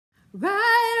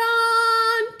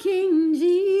Right on, King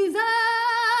Jesus.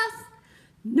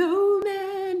 No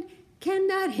man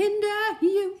cannot hinder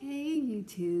you. Hey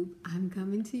YouTube, I'm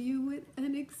coming to you with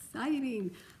an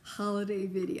exciting holiday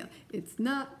video. It's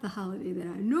not the holiday that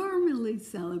I normally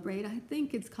celebrate. I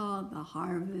think it's called the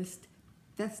Harvest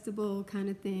Festival kind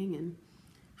of thing, and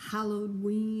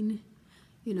Halloween,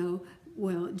 you know.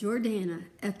 Well, Jordana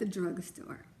at the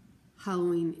drugstore.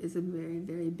 Halloween is a very,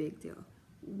 very big deal.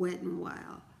 Wet n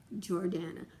Wild,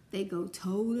 Jordana, they go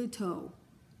toe to toe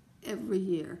every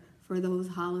year for those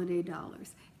holiday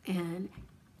dollars. And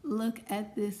look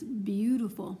at this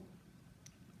beautiful,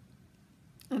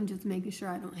 I'm just making sure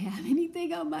I don't have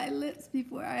anything on my lips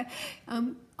before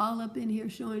I'm all up in here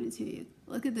showing it to you.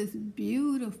 Look at this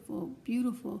beautiful,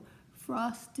 beautiful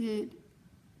frosted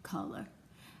color.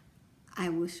 I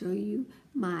will show you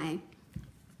my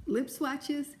lip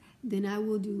swatches, then I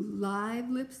will do live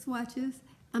lip swatches.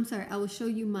 I'm sorry, I will show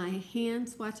you my hand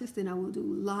swatches, then I will do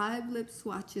live lip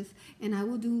swatches, and I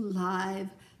will do live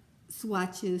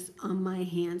swatches on my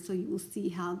hand so you will see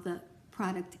how the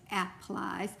product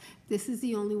applies. This is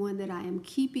the only one that I am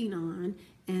keeping on,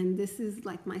 and this is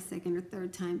like my second or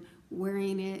third time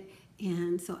wearing it.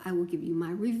 And so I will give you my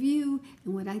review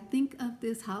and what I think of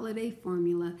this holiday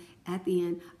formula at the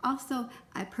end. Also,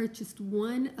 I purchased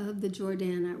one of the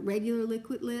Jordana regular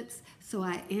liquid lips, so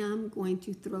I am going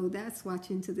to throw that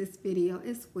swatch into this video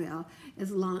as well,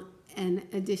 and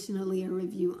additionally a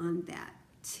review on that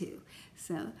too.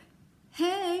 So,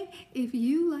 hey, if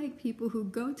you like people who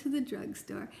go to the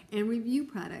drugstore and review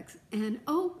products, and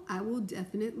I will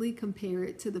definitely compare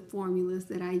it to the formulas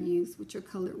that I use, which are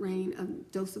Colored Rain,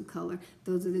 Dose of Color.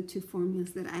 Those are the two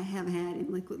formulas that I have had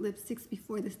in liquid lipsticks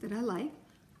before this that I like.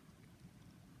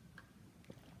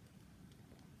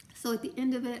 So at the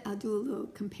end of it, I'll do a little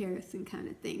comparison kind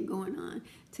of thing going on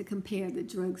to compare the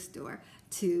drugstore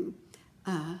to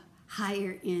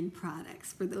higher end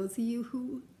products for those of you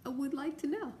who would like to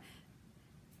know.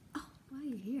 While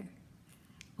you're here,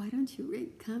 why don't you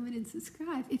rate, comment, and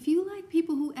subscribe if you like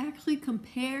people who actually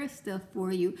compare stuff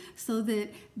for you, so that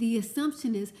the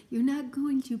assumption is you're not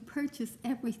going to purchase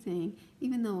everything,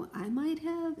 even though I might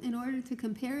have, in order to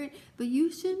compare it, but you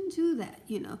shouldn't do that.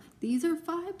 You know, these are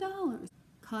 $5.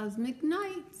 Cosmic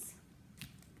Nights.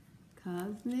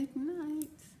 Cosmic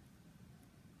Nights.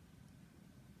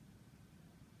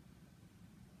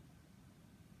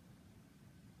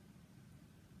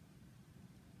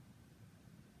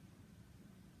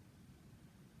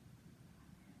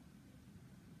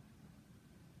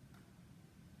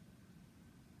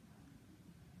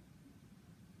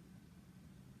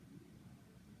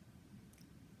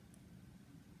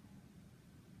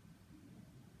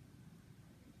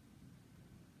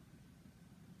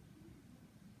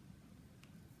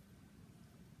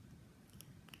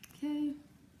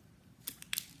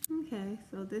 Okay,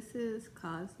 so this is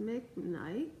Cosmic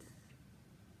Nights.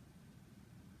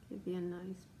 Give you a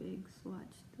nice big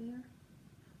swatch there.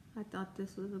 I thought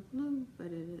this was a blue, but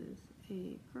it is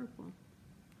a purple.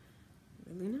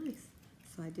 Really nice.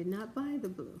 So I did not buy the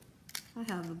blue. I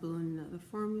have a blue in another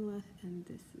formula, and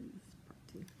this is part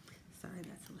 2. Sorry,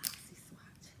 that's a lousy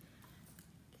swatch.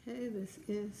 Okay, this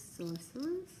is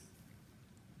Sorceress.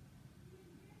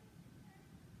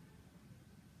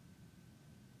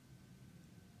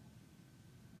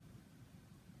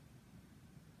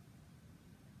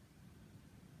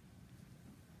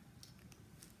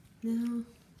 Now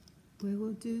we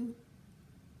will do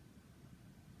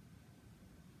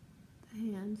the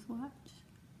hand swatch.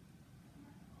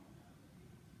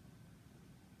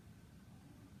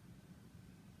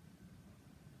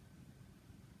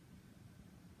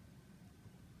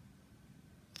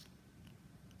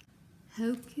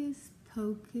 Hocus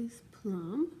Pocus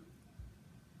Plum.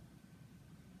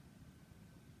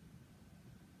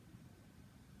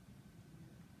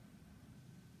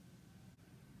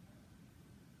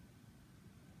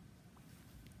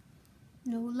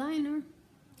 No liner.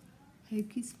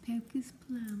 Hocus Pocus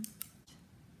Plum.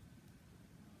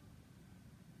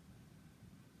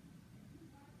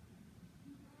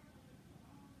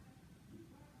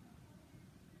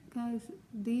 Guys,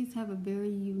 these have a very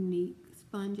unique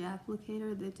sponge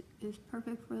applicator that is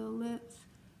perfect for the lips,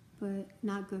 but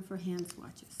not good for hand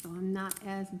swatches. So I'm not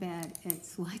as bad at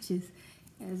swatches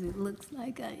as it looks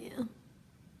like I am.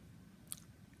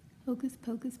 Hocus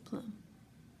Pocus Plum.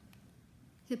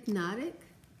 Hypnotic.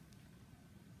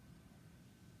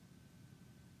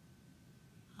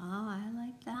 Oh, I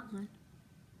like that one.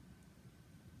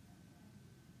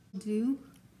 Do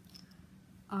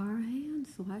our hand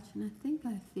swatch, and I think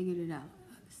I figured it out.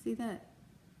 See that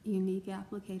unique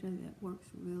applicator that works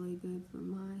really good for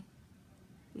my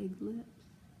big lips?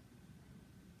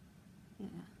 Yeah.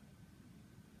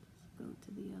 Let's go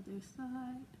to the other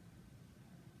side.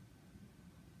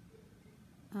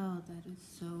 Oh, that is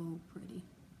so pretty.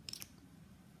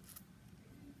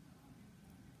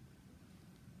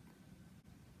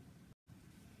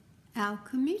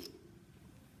 Alchemy.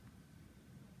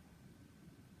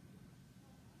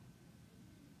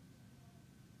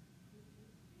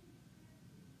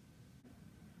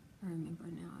 I remember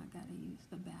now, I gotta use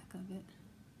the back of it.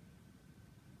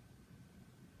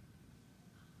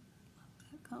 Love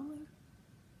that color.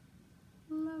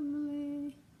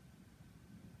 Lovely.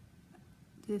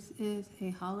 This is a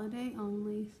holiday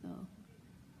only, so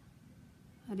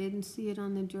I didn't see it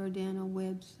on the Jordana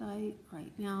website.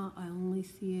 Right now, I only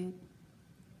see it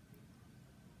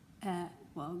at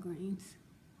Walgreens.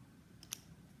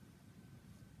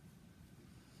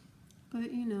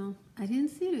 But you know, I didn't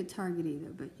see it at Target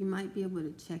either, but you might be able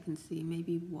to check and see.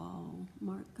 Maybe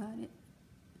Walmart got it.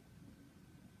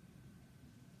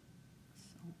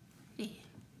 So pretty.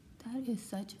 That is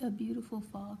such a beautiful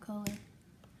fall color.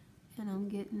 And I'm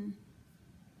getting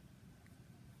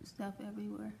stuff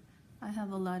everywhere. I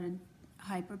have a lot of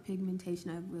hyperpigmentation.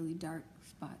 I have really dark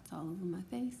spots all over my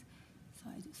face. So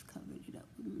I just covered it up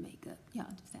with makeup.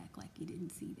 Y'all just act like you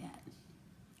didn't see that.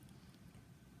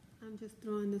 I'm just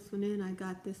throwing this one in. I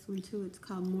got this one too. It's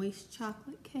called Moist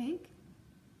Chocolate Cake.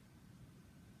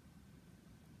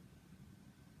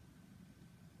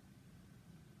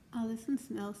 Oh, this one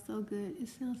smells so good. It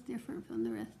smells different from the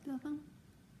rest of them.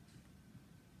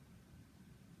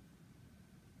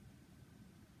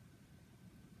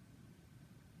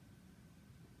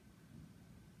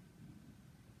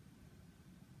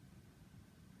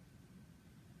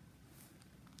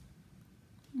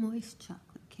 Moist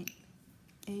Chocolate Cake.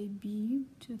 A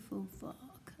beautiful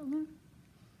fall color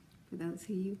for those of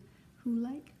you who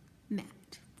like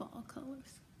matte fall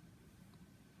colors.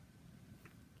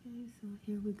 Okay, so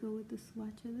here we go with the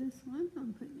swatch of this one.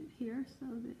 I'm putting it here so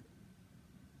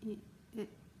that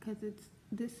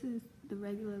this is the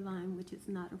regular line, which is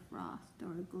not a frost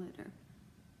or a glitter.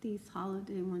 These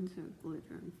holiday ones are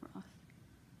glitter and frost.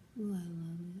 Ooh, I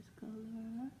love this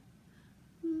color.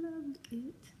 Love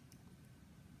it.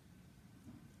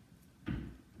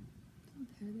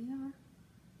 There they are.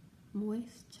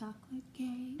 Moist chocolate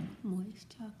cake,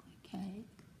 moist chocolate cake.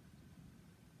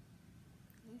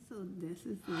 Okay, so this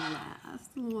is the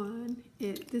last one.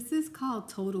 This is called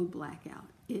Total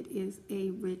Blackout. It is a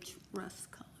rich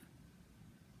rust color.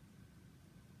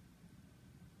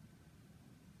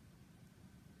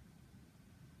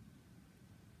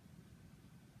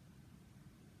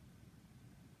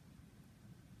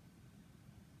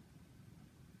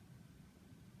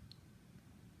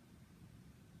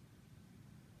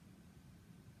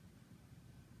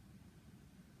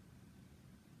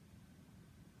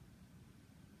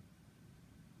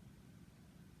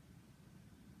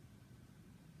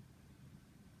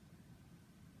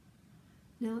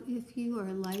 Now, if you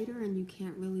are lighter and you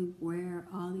can't really wear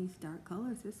all these dark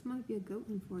colors, this might be a good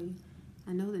one for you.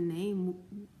 I know the name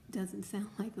doesn't sound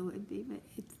like it would be, but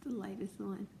it's the lightest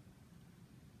one.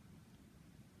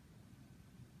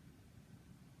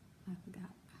 I forgot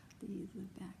to use the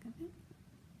back of it.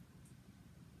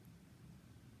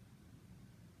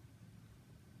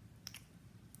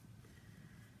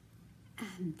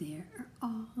 And there are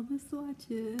all the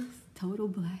swatches. Total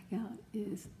Blackout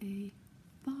is a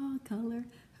fall color.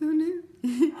 Who knew?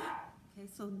 Okay,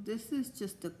 so this is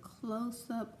just a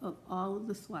close-up of all of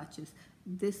the swatches.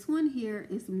 This one here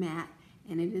is matte,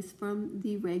 and it is from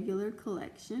the regular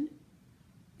collection.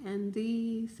 And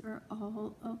these are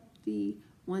all of the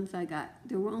ones I got.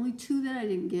 There were only two that I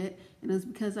didn't get, and it was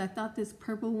because I thought this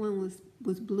purple one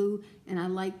was blue, and I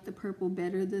liked the purple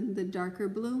better than the darker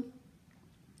blue.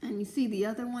 And you see the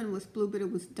other one was blue, but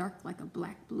it was dark like a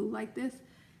black blue like this.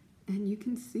 And you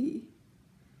can see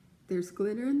there's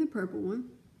glitter in the purple one.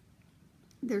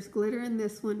 There's glitter in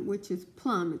this one, which is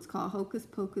plum. It's called Hocus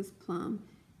Pocus Plum.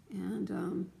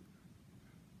 And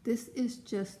this is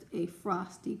just a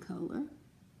frosty color.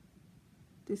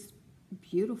 This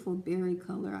beautiful berry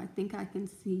color. I think I can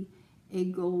see a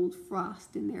gold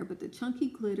frost in there. But the chunky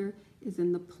glitter is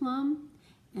in the plum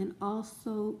and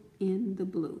also in the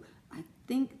blue. I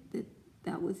think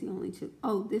that was the only two.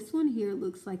 Oh, this one here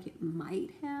looks like it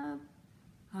might have.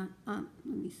 Let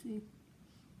me see.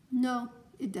 No,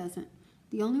 it doesn't.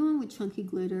 The only one with chunky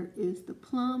glitter is the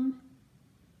plum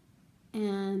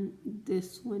and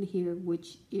this one here,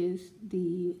 which is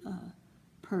the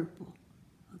purple.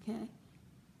 Okay,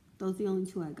 those are the only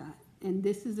two I got. And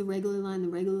this is the regular line. The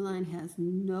regular line has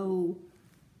no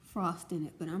frost in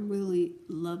it, but I'm really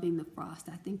loving the frost.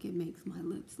 I think it makes my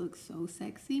lips look so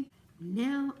sexy.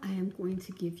 Now I am going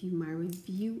to give you my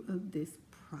review of this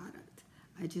product.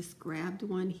 I just grabbed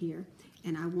one here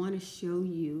and I want to show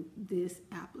you this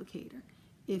applicator.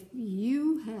 If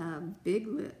you have big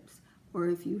lips or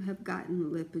if you have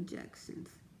gotten lip ejections,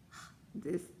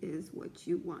 this is what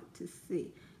you want to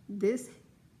see. This,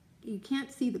 you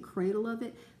can't see the cradle of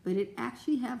it, but it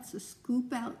actually has a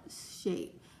scoop out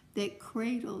shape that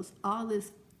cradles all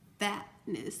this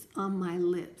fatness on my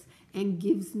lips and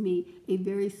gives me a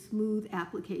very smooth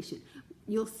application.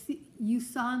 You'll see, you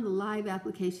saw in the live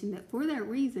application that for that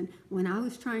reason, when I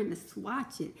was trying to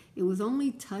swatch it, it was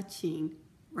only touching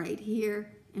right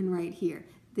here and right here.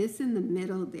 This in the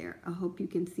middle there, I hope you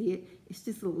can see it. It's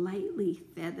just lightly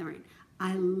feathering.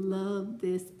 I love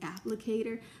this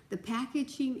applicator. The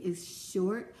packaging is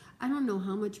short. I don't know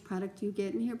how much product you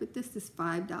get in here, but this is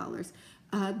 $5.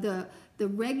 The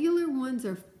regular ones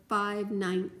are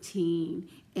 $5.19,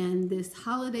 and this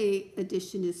holiday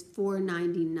edition is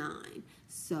 $4.99.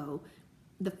 So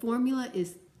the formula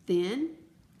is thin.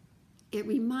 It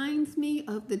reminds me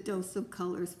of the Dose of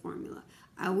Colors formula.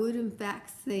 I would in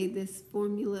fact say this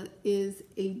formula is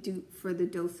a dupe for the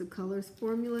Dose of Colors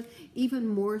formula, even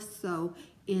more so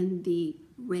in the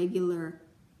regular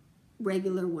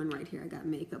one right here. I got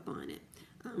makeup on it.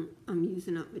 I'm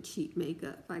using up my cheap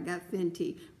makeup. I got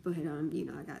Fenty, but you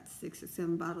know, I got 6 or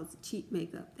 7 bottles of cheap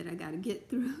makeup that I got to get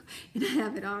through, and I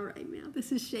have it all right now.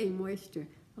 This is Shea Moisture.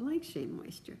 I like Shea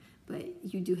Moisture, but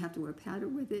you do have to wear powder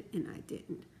with it, and I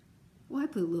didn't. Well, I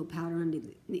put a little powder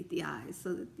underneath the eyes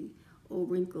so that the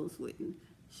old wrinkles wouldn't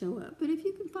show up. But if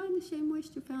you can find the Shea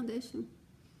Moisture foundation,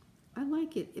 I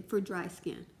like it for dry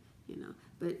skin, you know.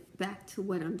 But back to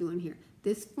what I'm doing here.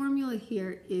 This formula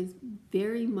here is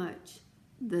very much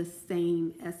the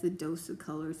same as the Dose of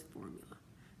Colors formula.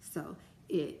 So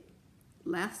it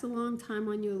lasts a long time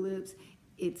on your lips.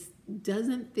 It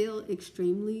doesn't feel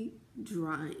extremely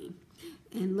drying.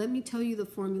 And let me tell you the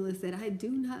formulas that I do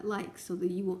not like so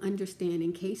that you will understand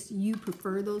in case you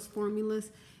prefer those formulas,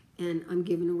 and I'm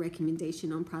giving a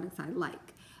recommendation on products I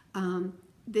like.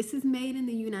 This is made in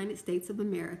the United States of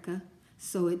America,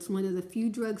 so it's one of the few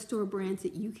drugstore brands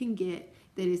that you can get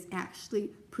that is actually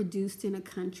produced in a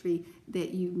country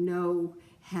that you know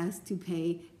has to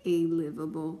pay a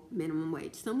livable minimum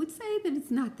wage. Some would say that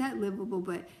it's not that livable,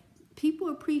 but people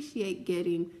appreciate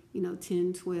getting, you know,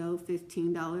 $10, $12,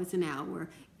 $15 an hour.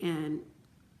 And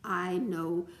I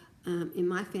know in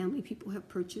my family, people have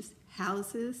purchased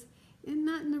houses, and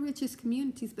not in the richest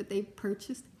communities, but they've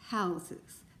purchased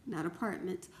houses, not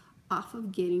apartments, off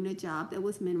of getting a job that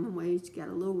was minimum wage, got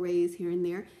a little raise here and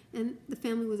there, and the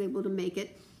family was able to make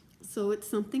it. So it's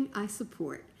something I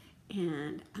support,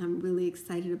 and I'm really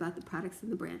excited about the products in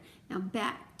the brand. Now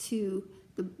back to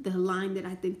the line that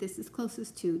I think this is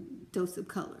closest to, Dose of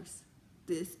Colors.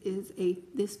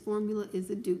 This formula is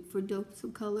a dupe for Dose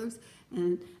of Colors,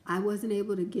 and I wasn't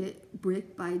able to get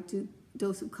Brick by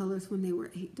Dose of Colors when they were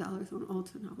 $8 on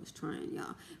Ulta, and I was trying,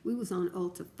 y'all. We was on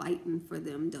Ulta fighting for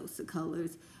them Dose of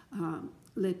Colors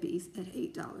lippies at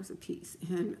 $8 a piece,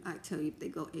 and I tell you, if they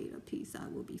go $8 a piece, I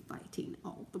will be fighting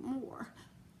all the more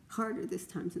harder this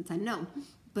time since I know.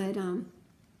 But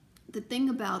the thing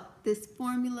about this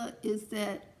formula is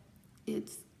that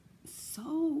it's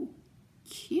so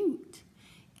cute.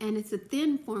 And it's a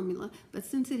thin formula, but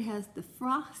since it has the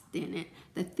frost in it,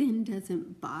 the thin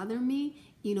doesn't bother me.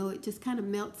 You know, it just kind of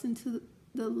melts into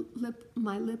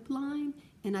my lip line,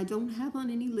 and I don't have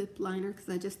on any lip liner because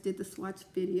I just did the swatch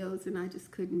videos and I just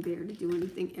couldn't bear to do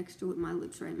anything extra with my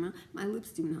lips right now. My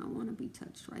lips do not want to be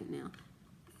touched right now.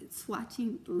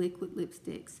 Swatching liquid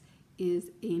lipsticks is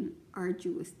an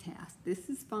arduous task. This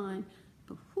is fine,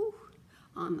 but whew,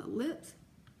 on the lips,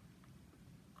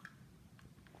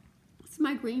 it's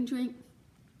my green drink.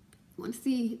 Want to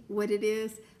see what it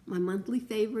is? My monthly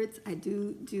favorites. I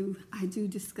do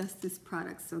discuss this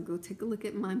product, so go take a look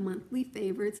at my monthly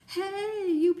favorites. Hey,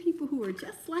 you people who are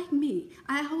just like me.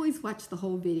 I always watch the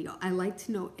whole video. I like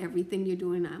to know everything you're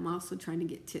doing. I'm also trying to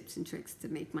get tips and tricks to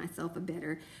make myself a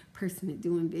better person at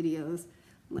doing videos.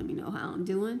 Let me know how I'm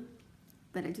doing.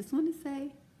 But I just want to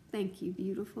say thank you,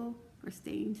 beautiful, for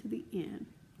staying to the end.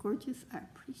 Gorgeous, I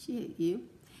appreciate you.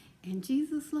 And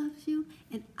Jesus loves you,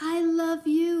 and I love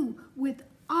you with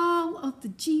all of the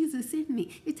Jesus in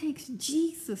me. It takes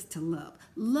Jesus to love.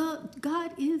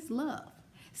 God is love.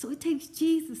 So it takes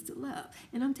Jesus to love.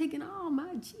 And I'm taking all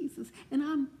my Jesus, and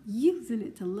I'm using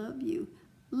it to love you.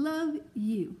 Love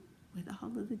you with all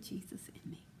of the Jesus in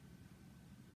me.